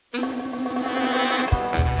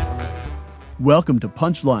Welcome to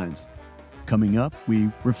Punchlines. Coming up,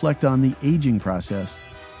 we reflect on the aging process,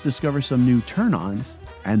 discover some new turn-ons,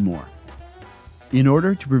 and more. In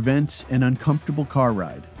order to prevent an uncomfortable car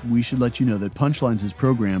ride, we should let you know that Punchlines is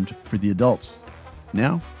programmed for the adults.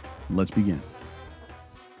 Now, let's begin.